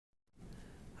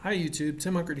Hi YouTube,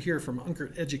 Tim Unkert here from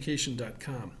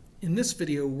UnkertEducation.com. In this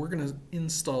video we're going to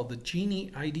install the Geany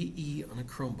IDE on a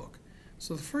Chromebook.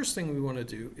 So the first thing we want to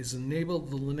do is enable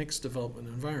the Linux development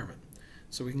environment.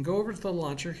 So we can go over to the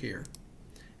launcher here,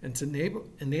 and to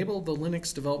enable the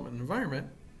Linux development environment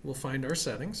we'll find our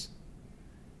settings,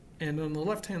 and on the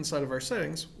left hand side of our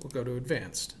settings we'll go to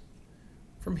Advanced.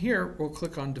 From here we'll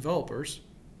click on Developers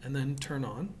and then Turn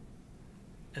On,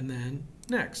 and then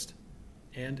Next,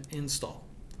 and Install.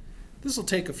 This will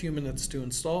take a few minutes to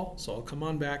install, so I'll come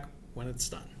on back when it's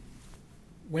done.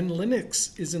 When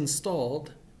Linux is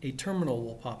installed, a terminal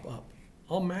will pop up.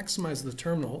 I'll maximize the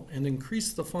terminal and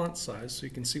increase the font size so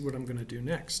you can see what I'm going to do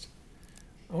next.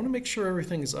 I want to make sure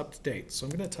everything is up to date, so I'm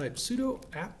going to type sudo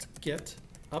apt-get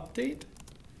update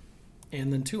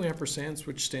and then 2 ampersands,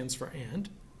 which stands for and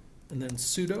then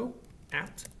sudo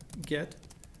apt-get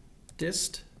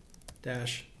dist-upgrade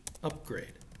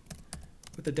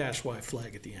with the -y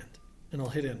flag at the end. And I'll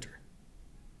hit enter.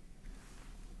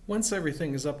 Once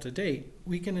everything is up to date,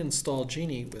 we can install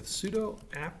Geany with sudo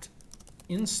apt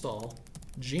install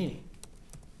Geany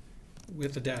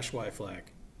with the -y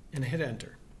flag and hit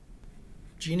enter.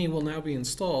 Geany will now be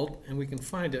installed, and we can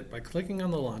find it by clicking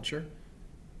on the launcher,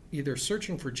 either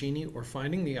searching for Geany or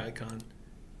finding the icon,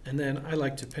 and then I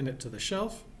like to pin it to the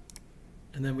shelf,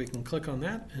 and then we can click on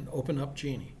that and open up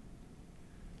Geany.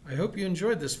 I hope you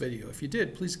enjoyed this video. If you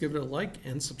did, please give it a like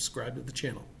and subscribe to the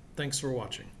channel. Thanks for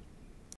watching.